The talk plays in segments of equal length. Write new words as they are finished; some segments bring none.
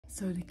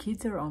So the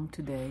kids are home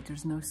today,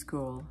 there's no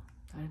school.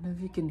 I don't know if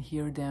you can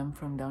hear them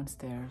from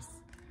downstairs,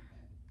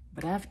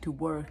 but I have to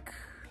work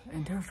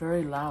and they're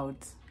very loud.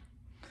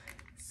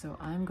 So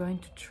I'm going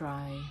to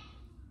try.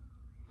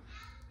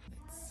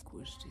 Let's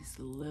squish this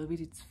a little bit.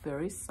 It's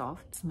very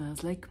soft,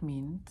 smells like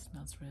mint,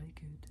 smells really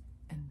good.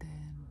 And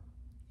then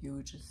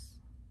you just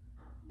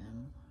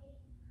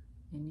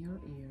in your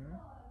ear.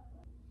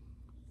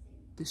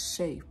 The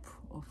shape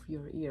of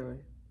your ear.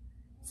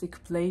 It's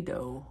like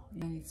Play-Doh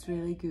and it's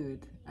really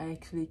good. I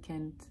actually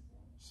can't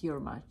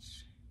hear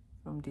much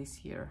from this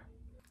here.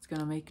 It's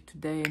gonna make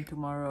today and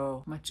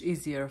tomorrow much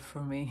easier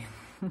for me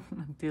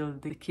until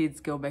the kids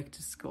go back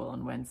to school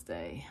on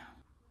Wednesday.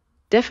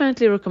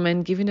 Definitely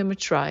recommend giving them a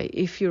try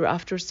if you're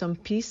after some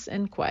peace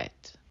and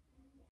quiet.